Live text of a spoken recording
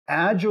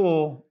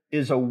Agile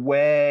is a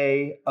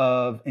way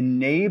of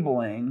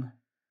enabling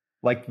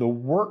like the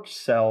work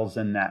cells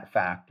in that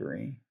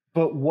factory.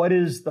 But what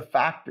is the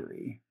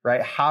factory,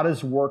 right? How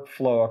does work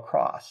flow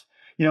across?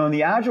 You know, in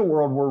the Agile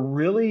world, we're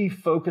really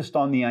focused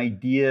on the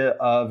idea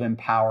of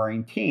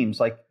empowering teams.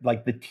 Like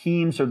the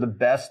teams are the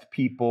best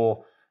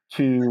people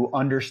to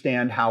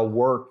understand how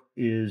work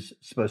is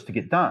supposed to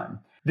get done.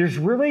 There's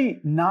really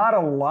not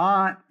a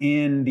lot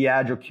in the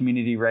Agile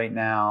community right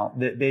now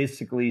that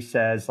basically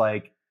says,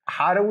 like,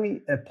 how do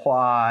we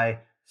apply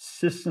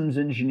systems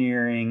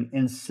engineering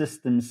and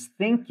systems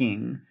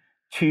thinking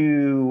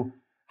to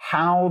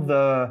how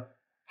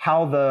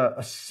the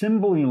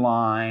assembly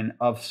line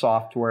of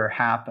software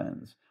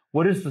happens?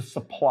 What does the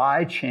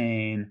supply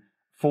chain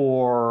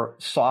for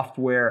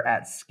software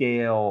at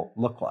scale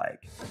look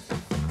like?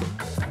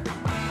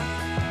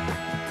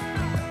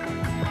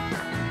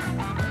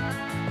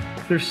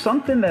 There's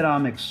something that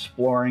I'm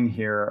exploring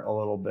here a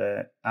little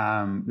bit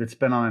that's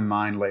been on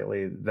my mind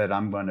lately that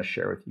I'm going to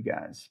share with you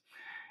guys.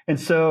 And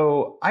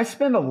so I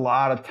spend a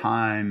lot of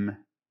time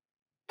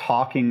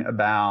talking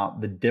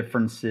about the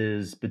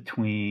differences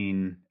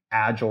between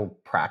Agile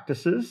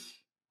practices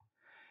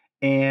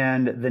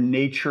and the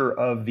nature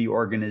of the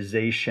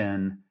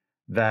organization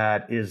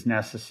that is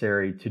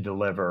necessary to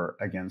deliver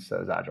against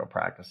those Agile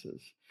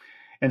practices.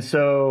 And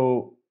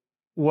so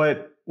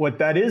what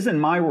that is in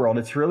my world,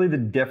 it's really the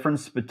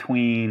difference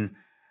between,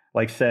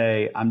 like,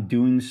 say, I'm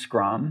doing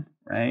Scrum,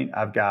 right?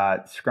 I've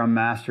got Scrum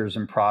masters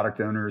and product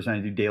owners, and I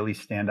do daily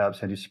stand-ups,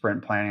 I do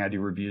sprint planning, I do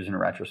reviews and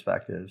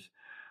retrospectives,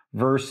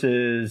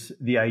 versus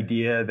the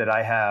idea that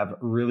I have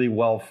really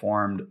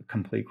well-formed,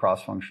 complete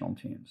cross-functional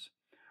teams.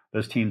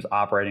 Those teams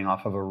operating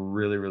off of a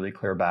really, really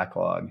clear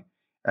backlog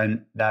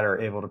and that are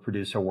able to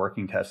produce a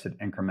working tested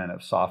increment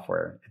of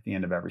software at the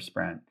end of every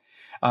sprint.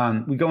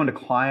 We go into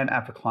client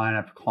after client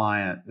after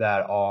client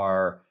that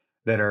are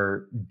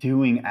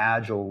doing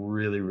Agile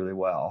really, really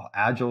well.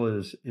 Agile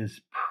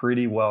is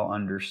pretty well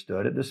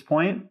understood at this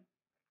point,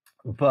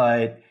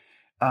 but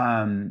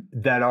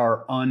that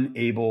are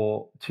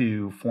unable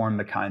to form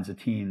the kinds of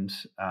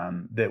teams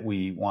that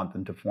we want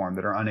them to form,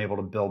 that are unable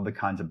to build the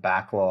kinds of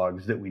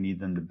backlogs that we need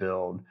them to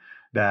build,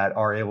 that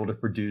are able to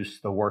produce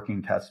the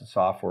working tested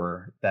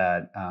software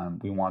that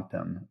we want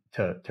them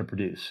to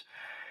produce.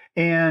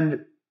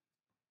 And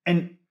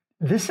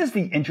this is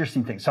the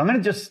interesting thing. So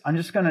I'm just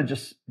gonna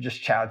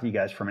chat with you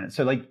guys for a minute.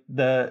 So like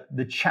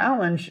the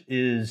challenge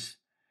is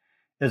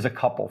a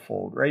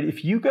couplefold, right?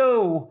 If you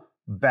go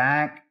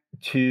back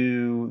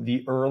to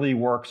the early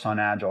works on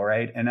Agile,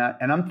 right? And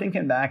I'm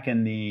thinking back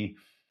in the,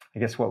 I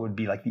guess what would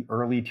be like the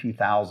early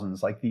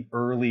 2000s, like the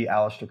early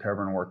Alistair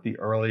Coburn work, the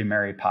early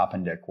Mary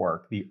Poppendieck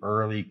work, the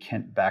early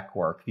Kent Beck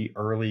work, the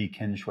early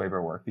Ken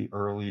Schwaber work, the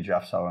early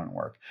Jeff Sullivan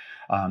work,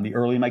 the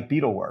early Mike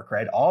Beadle work,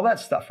 right? All that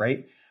stuff,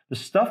 right? The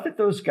stuff that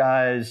those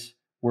guys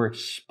were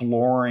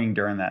exploring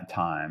during that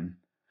time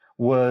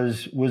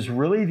was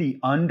really the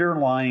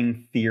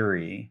underlying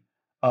theory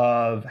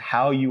of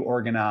how you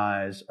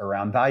organize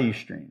around value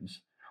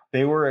streams.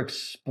 They were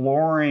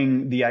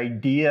exploring the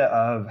idea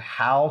of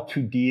how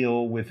to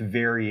deal with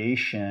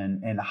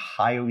variation in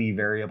highly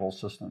variable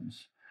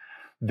systems.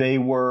 They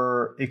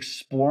were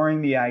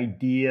exploring the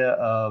idea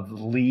of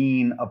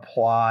lean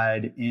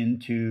applied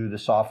into the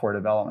software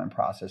development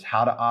process,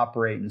 how to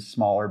operate in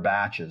smaller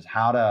batches,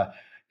 how to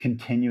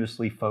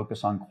continuously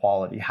focus on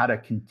quality, how to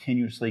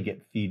continuously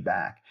get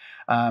feedback.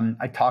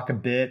 I talk a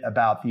bit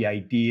about the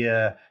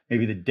idea,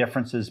 maybe the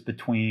differences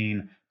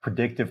between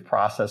predictive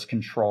process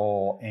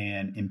control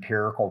and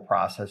empirical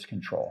process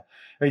control,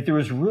 right? There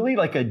was really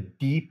like a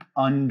deep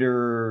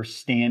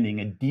understanding,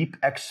 a deep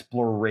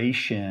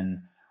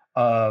exploration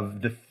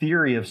of the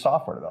theory of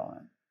software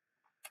development.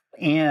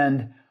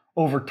 And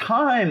over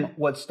time,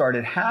 what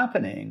started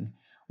happening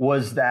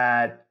was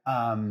that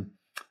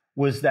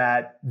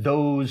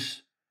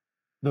those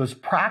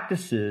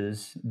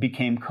practices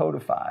became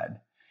codified.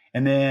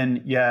 And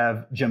then you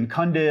have Jim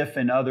Cundiff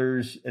and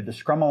others at the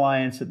Scrum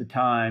Alliance at the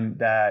time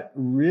that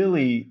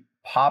really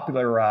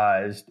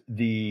popularized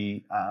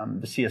the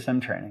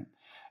CSM training,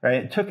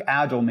 right? It took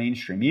Agile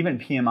mainstream. Even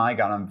PMI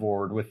got on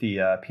board with the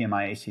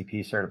PMI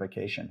ACP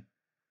certification.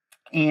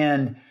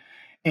 And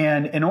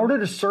in order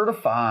to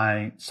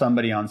certify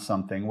somebody on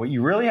something, what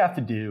you really have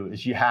to do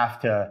is you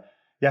have to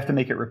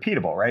make it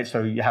repeatable, right?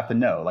 So you have to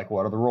know, like,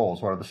 what are the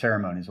roles? What are the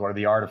ceremonies? What are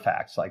the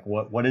artifacts? Like,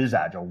 what is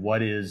Agile? What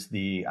do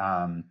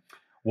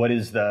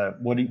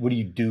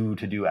you do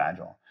to do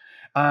Agile?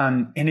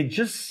 And it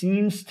just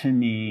seems to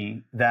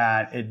me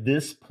that at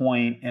this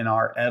point in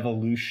our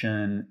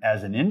evolution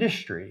as an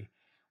industry,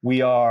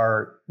 we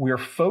are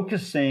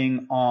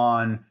focusing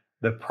on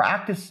the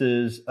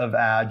practices of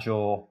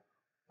Agile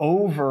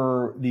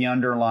over the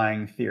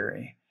underlying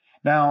theory.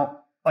 Now,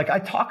 like, I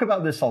talk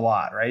about this a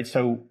lot, right?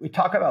 So we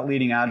talk about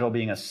leading Agile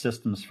being a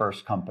systems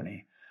first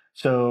company.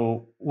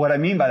 So what I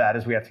mean by that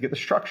is we have to get the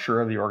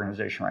structure of the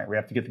organization right. We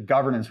have to get the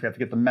governance. We have to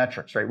get the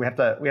metrics right. We have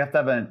to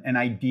have an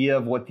idea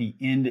of what the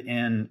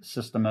end-to-end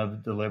system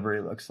of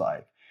delivery looks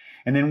like.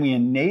 And then we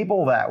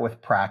enable that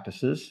with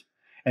practices.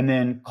 and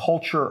then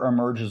culture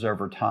emerges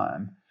over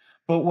time.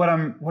 But what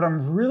I'm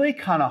really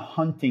kind of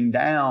hunting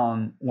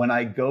down when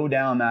I go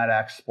down that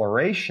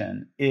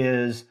exploration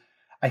is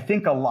I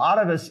think a lot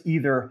of us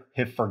either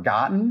have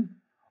forgotten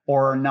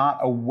or are not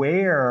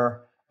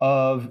aware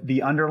of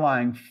the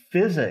underlying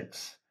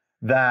physics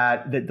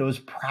that those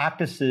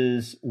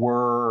practices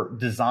were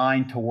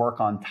designed to work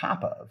on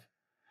top of,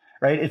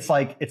 right? It's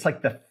like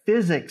the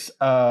physics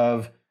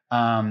of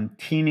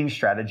teaming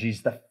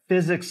strategies, the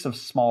physics of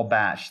small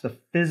batch, the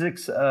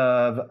physics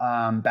of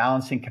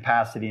balancing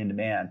capacity and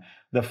demand,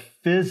 the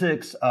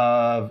physics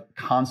of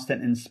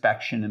constant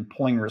inspection and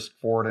pulling risk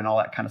forward and all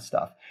that kind of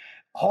stuff.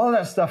 All of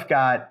that stuff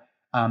got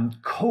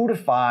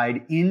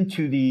codified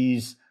into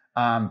these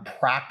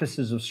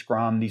practices of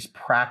Scrum, these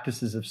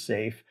practices of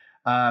SAFe,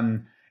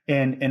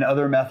 and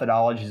other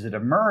methodologies that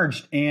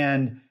emerged.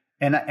 And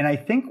I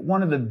think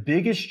one of the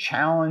biggest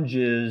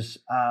challenges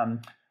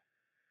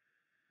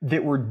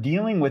that we're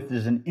dealing with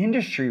as an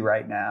industry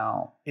right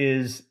now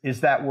is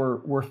that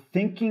we're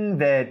thinking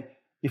that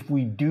if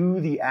we do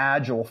the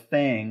agile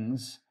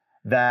things,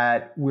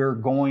 that we're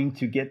going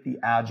to get the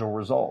agile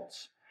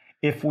results.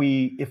 If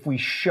we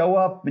show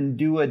up and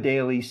do a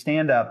daily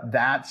stand up,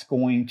 that's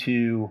going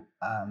to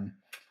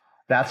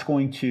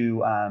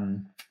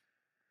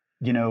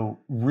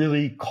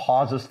really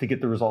cause us to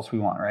get the results we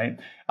want, right?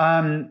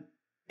 And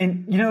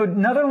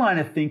another line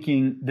of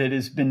thinking that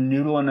has been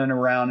noodling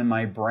around in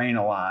my brain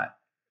a lot.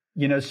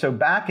 So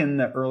back in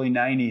the early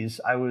 90s,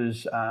 I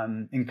was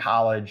in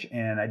college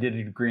and I did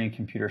a degree in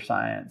computer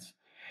science.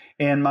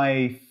 And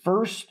my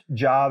first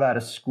job out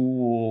of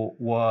school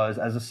was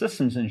as a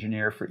systems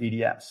engineer for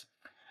EDS.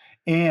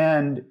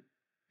 And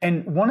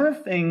one of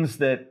the things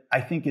that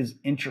I think is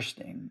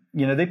interesting,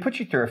 they put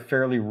you through a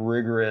fairly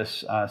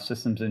rigorous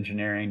systems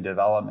engineering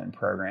development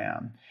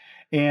program.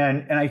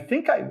 And I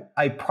think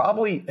I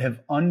probably have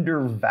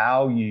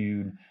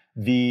undervalued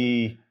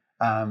the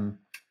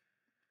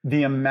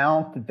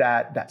amount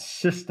that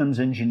systems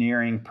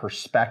engineering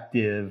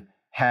perspective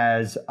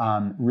has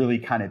really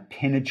kind of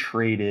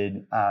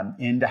penetrated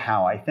into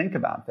how I think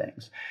about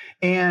things.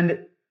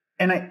 And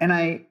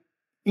I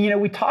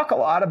we talk a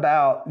lot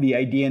about the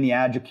idea in the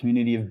Agile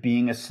community of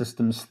being a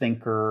systems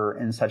thinker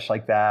and such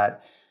like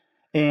that.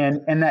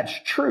 And that's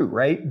true,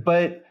 right?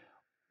 But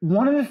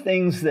one of the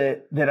things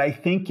that I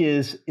think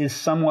is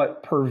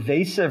somewhat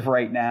pervasive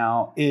right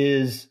now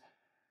is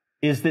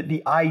that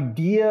the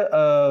idea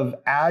of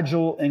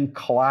Agile and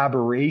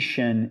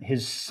collaboration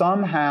has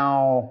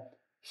somehow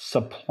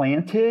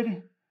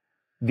supplanted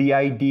the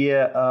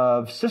idea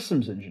of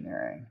systems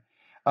engineering.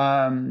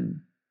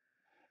 And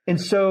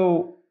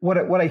so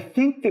what I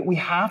think that we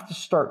have to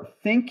start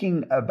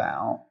thinking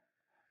about,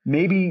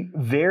 maybe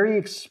very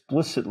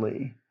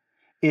explicitly,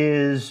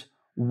 is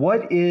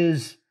what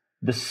is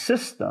the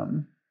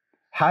system?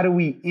 How do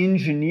we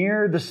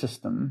engineer the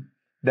system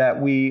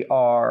that we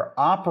are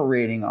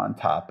operating on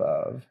top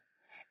of?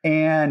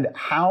 And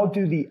how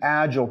do the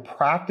Agile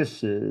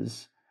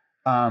practices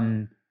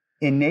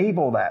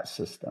enable that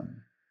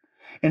system?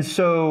 And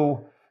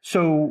so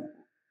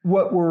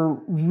what we're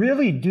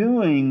really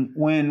doing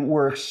when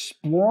we're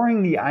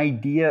exploring the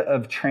idea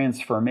of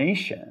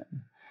transformation,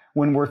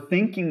 when we're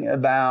thinking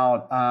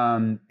about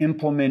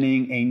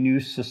implementing a new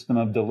system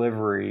of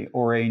delivery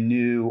or a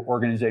new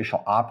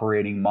organizational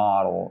operating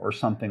model or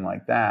something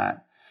like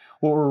that,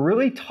 what we're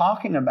really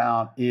talking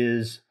about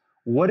is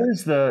what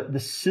is the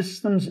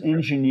systems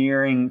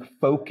engineering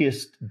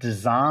focused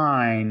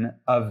design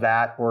of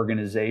that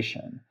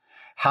organization?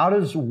 How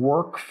does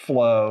work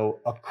flow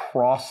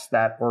across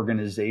that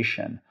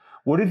organization?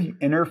 What do the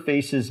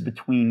interfaces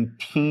between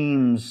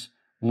teams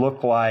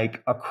look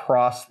like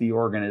across the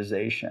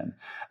organization?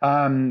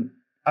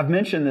 I've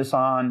mentioned this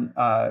on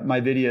my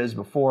videos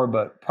before,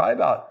 but probably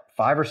about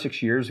 5 or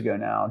 6 years ago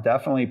now,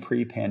 definitely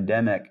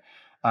pre-pandemic,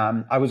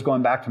 I was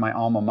going back to my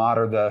alma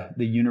mater,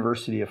 the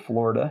University of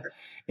Florida,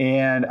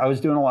 and I was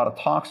doing a lot of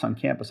talks on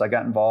campus. I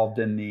got involved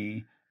in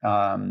the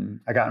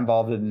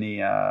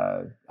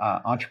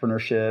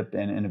entrepreneurship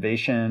and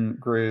innovation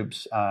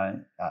groups,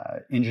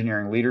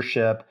 engineering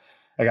leadership.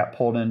 I got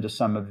pulled into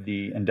some of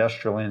the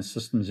industrial and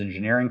systems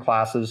engineering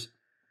classes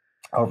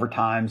over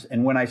times.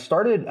 And when I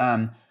started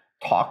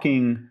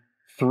talking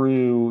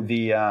through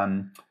the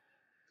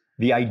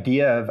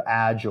idea of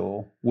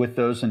Agile with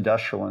those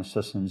industrial and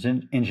systems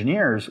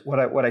engineers,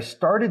 what I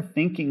started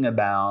thinking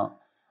about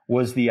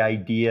was the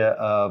idea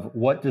of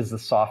what does the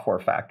software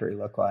factory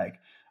look like?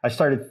 I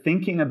started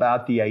thinking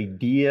about the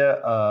idea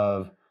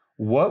of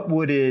what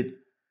would it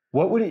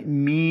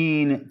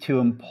mean to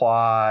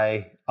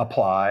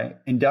apply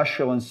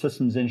industrial and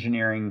systems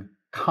engineering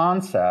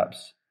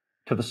concepts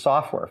to the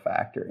software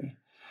factory.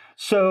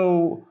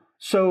 So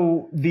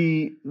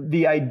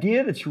the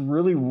idea that's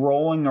really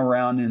rolling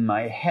around in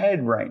my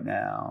head right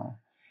now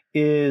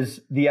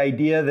is the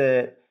idea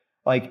that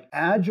like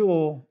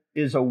Agile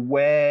is a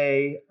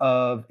way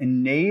of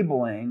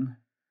enabling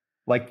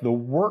like the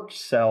work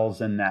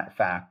cells in that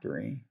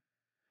factory.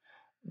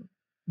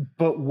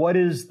 But what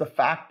is the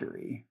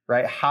factory,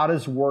 right? How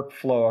does work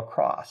flow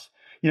across?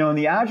 in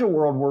the Agile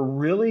world, we're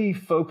really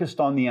focused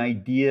on the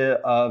idea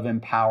of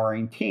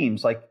empowering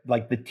teams.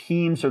 Like the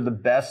teams are the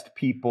best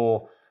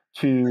people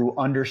to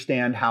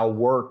understand how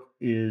work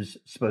is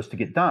supposed to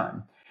get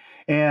done.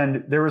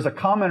 And there was a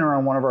commenter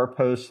on one of our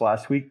posts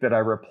last week that I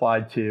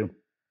replied to,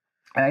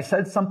 and I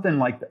said something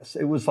like this.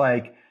 It's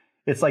like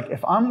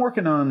if I'm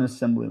working on an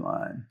assembly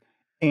line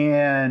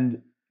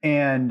and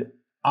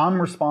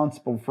I'm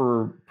responsible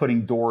for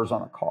putting doors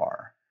on a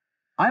car,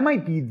 I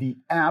might be the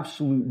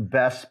absolute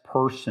best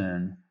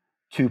person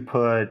to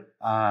put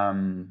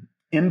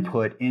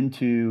input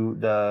into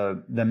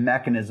the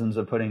mechanisms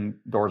of putting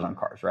doors on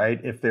cars, right?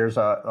 If there's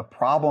a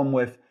problem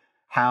with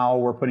how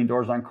we're putting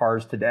doors on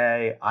cars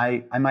today,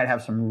 I might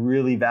have some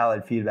really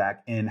valid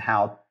feedback in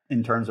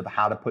terms of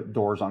how to put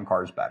doors on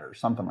cars better,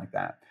 something like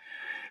that.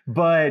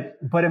 But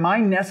am I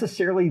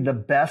necessarily the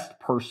best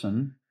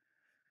person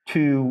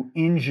to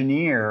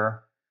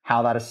engineer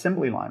how that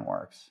assembly line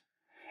works?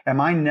 Am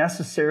I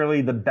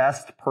necessarily the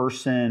best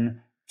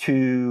person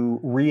to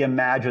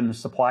reimagine the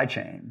supply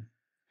chain?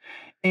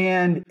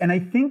 And I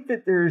think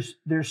that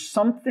there's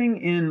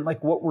something in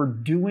like what we're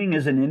doing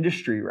as an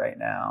industry right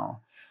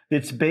now.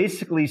 It's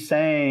basically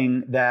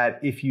saying that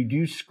if you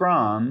do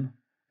Scrum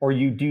or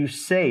you do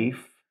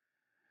SAFe,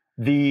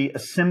 the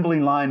assembly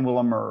line will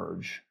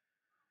emerge.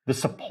 The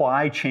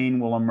supply chain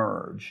will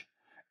emerge.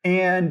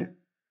 And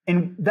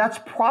that's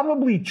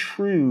probably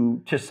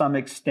true to some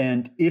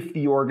extent if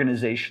the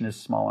organization is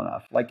small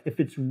enough. Like if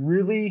it's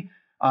really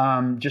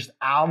just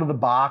out of the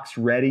box,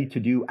 ready to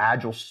do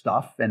Agile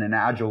stuff in an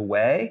Agile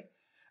way,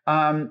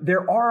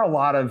 there are a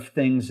lot of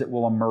things that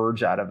will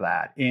emerge out of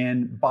that.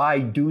 And by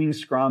doing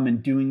Scrum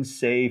and doing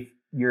SAFe,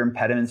 your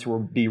impediments will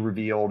be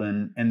revealed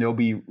and they'll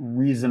be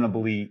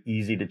reasonably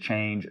easy to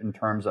change in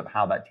terms of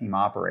how that team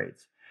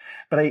operates.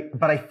 But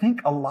I think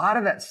a lot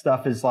of that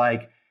stuff is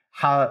like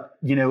how,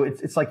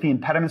 it's like the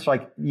impediments are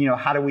like,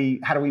 how do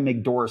we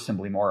make door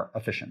assembly more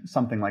efficient?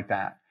 Something like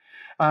that.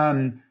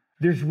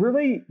 There's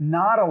really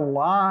not a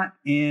lot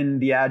in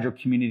the Agile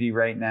community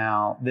right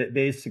now that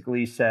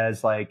basically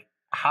says like,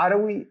 how do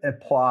we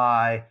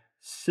apply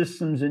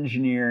systems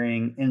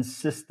engineering and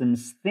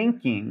systems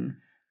thinking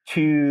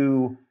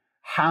to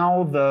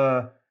how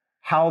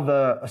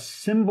the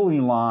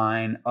assembly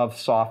line of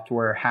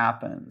software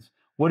happens?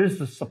 What does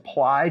the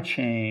supply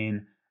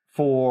chain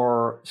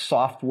for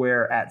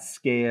software at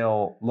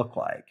scale look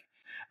like?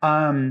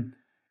 And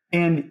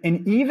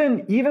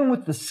even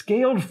with the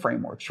scaled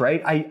frameworks,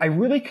 right? I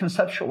really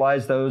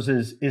conceptualize those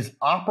as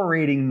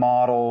operating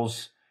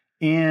models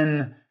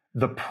in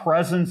the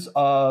presence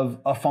of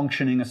a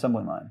functioning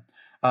assembly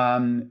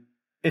line.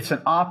 It's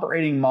an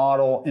operating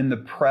model in the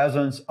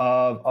presence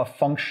of a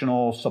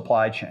functional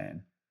supply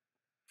chain.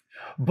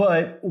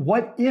 But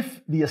what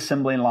if the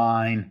assembly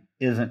line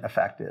isn't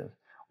effective?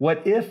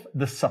 What if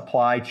the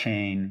supply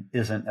chain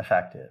isn't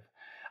effective?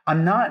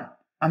 I'm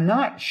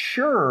not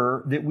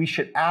sure that we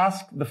should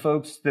ask the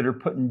folks that are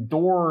putting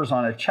doors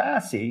on a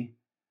chassis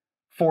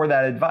for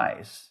that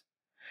advice.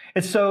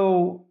 And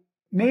so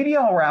maybe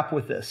I'll wrap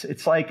with this.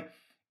 It's like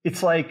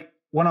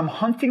when I'm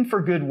hunting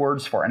for good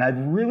words for, and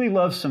I'd really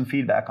love some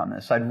feedback on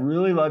this. I'd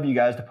really love you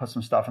guys to put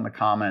some stuff in the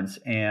comments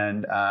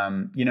and,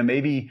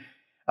 maybe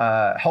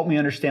help me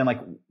understand like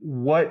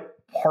what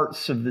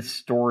parts of this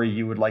story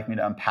you would like me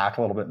to unpack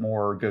a little bit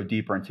more or go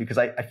deeper into, because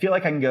I feel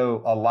like I can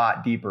go a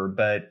lot deeper,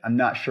 but I'm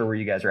not sure where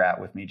you guys are at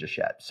with me just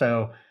yet.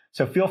 So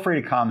feel free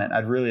to comment.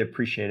 I'd really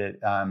appreciate it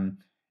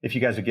if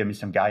you guys would give me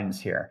some guidance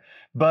here.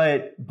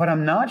 But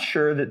I'm not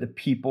sure that the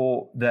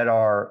people that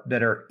are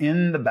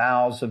in the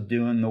bowels of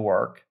doing the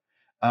work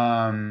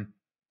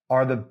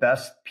are the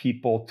best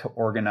people to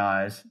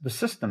organize the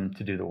system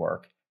to do the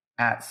work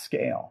at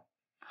scale.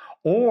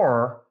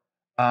 Or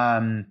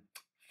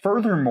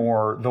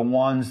furthermore, the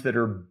ones that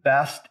are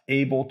best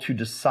able to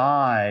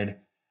decide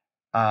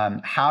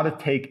how to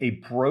take a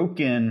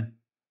broken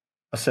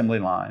assembly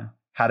line,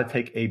 how to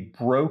take a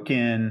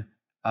broken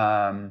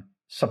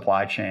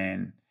supply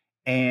chain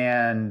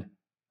and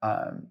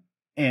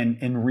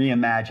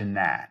reimagine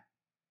that.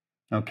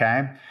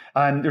 Okay.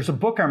 There's a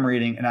book I'm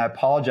reading, and I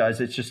apologize,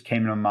 it just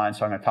came to my mind,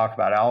 so I'm going to talk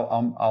about it.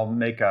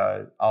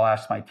 I'll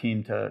ask my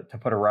team to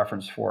put a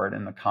reference for it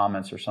in the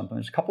comments or something.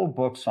 There's a couple of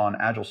books on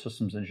Agile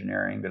systems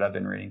engineering that I've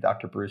been reading.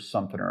 Dr. Bruce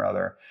something or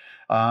other.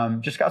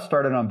 Just got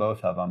started on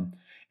both of them,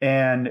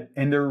 and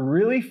they're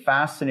really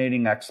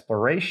fascinating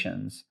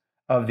explorations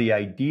of the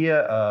idea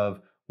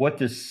of what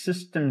does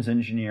systems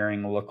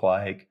engineering look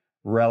like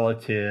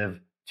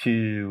relative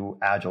to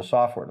Agile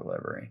software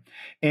delivery.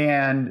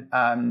 And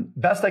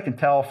best I can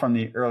tell from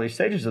the early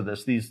stages of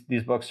this,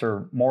 these books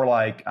are more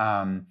like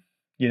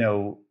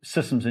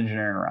systems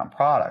engineering around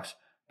products.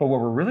 But what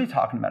we're really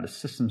talking about is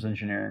systems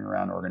engineering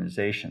around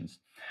organizations.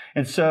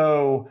 And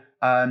so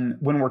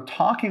when we're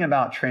talking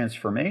about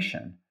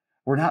transformation,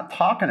 we're not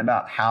talking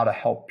about how to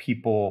help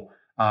people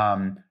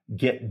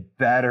get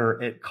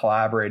better at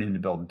collaborating to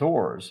build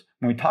doors.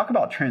 When we talk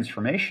about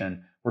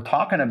transformation, we're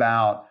talking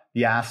about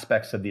the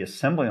aspects of the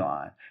assembly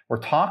line. We're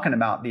talking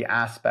about the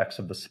aspects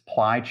of the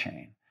supply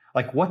chain.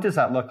 Like, what does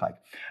that look like?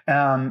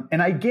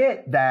 And I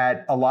get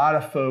that a lot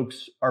of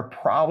folks are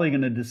probably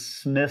going to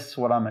dismiss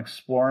what I'm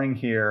exploring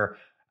here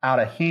out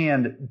of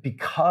hand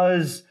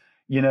because,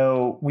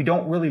 we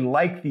don't really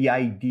like the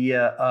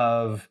idea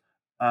of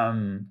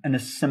an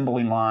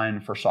assembly line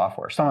for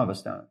software. Some of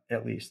us don't,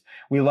 at least.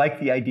 We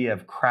like the idea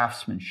of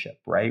craftsmanship,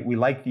 right? We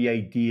like the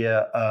idea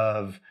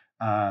of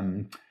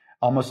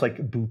almost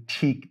like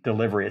boutique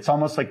delivery. It's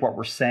almost like what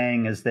we're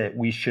saying is that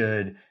we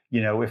should,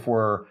 if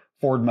we're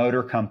Ford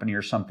Motor Company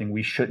or something,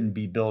 we shouldn't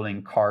be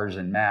building cars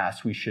en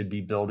masse. We should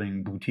be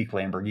building boutique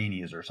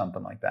Lamborghinis or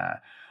something like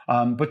that.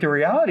 But the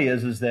reality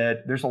is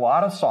that there's a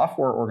lot of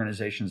software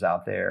organizations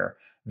out there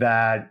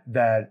that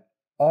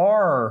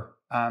are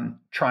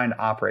trying to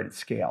operate at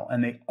scale,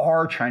 and they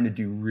are trying to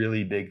do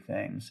really big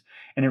things.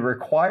 And it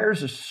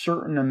requires a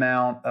certain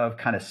amount of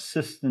kind of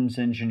systems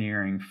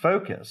engineering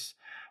focus.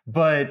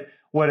 But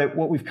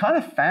what we've kind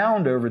of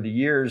found over the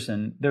years,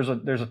 and there's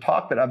a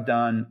talk that I've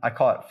done, I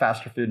call it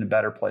Faster Food and a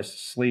Better Place to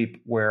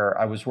Sleep, where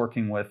I was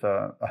working with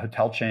a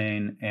hotel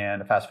chain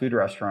and a fast food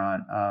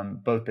restaurant,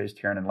 both based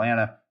here in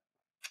Atlanta.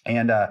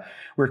 And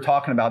we're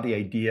talking about the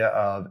idea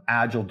of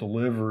agile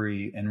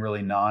delivery and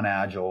really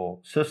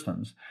non-agile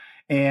systems.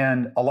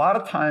 And a lot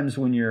of times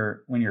when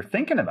you're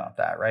thinking about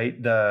that,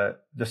 right, the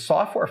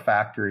software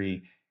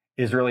factory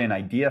is really an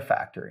idea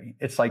factory.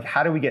 It's like,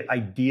 how do we get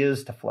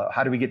ideas to flow?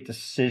 How do we get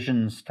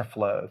decisions to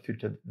flow through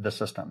to the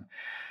system?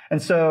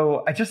 And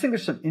so I just think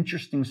there's some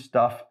interesting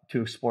stuff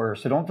to explore.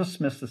 So don't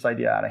dismiss this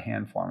idea out of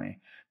hand for me,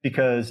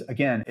 because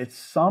again, at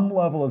some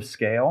level of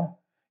scale,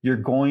 you're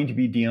going to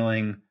be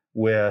dealing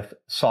with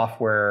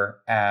software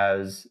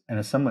as an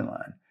assembly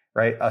line,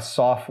 right? A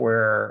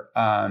software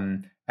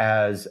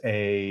as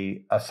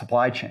a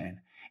supply chain.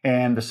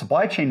 And the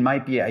supply chain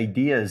might be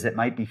ideas, it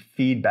might be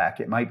feedback,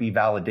 it might be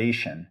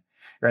validation,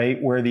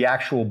 right? Where the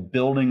actual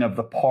building of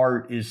the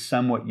part is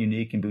somewhat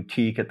unique and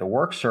boutique at the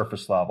work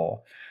surface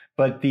level.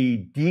 But the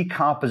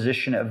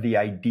decomposition of the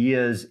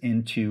ideas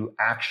into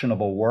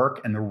actionable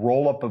work and the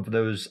roll up of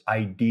those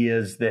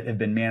ideas that have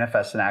been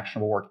manifest in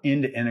actionable work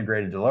into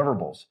integrated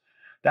deliverables,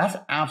 that's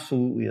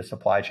absolutely a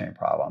supply chain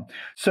problem.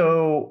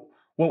 So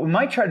what we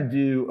might try to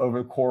do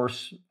over the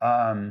course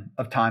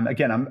of time,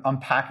 again, I'm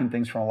unpacking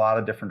things from a lot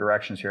of different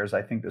directions here as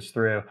I think this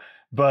through,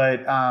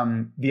 but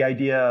the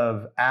idea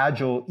of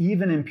agile,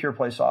 even in pure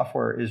play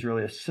software, is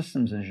really a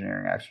systems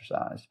engineering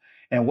exercise.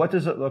 And what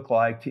does it look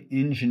like to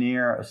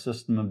engineer a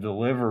system of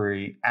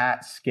delivery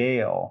at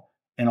scale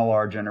in a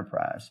large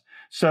enterprise?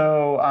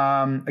 So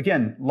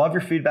again, love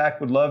your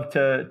feedback. Would love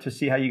to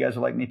see how you guys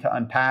would like me to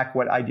unpack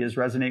what ideas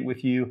resonate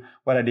with you,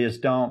 what ideas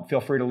don't. Feel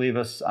free to leave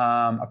us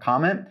a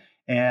comment.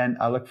 And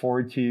I look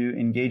forward to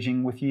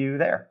engaging with you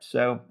there.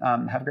 So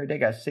have a great day,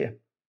 guys. See you.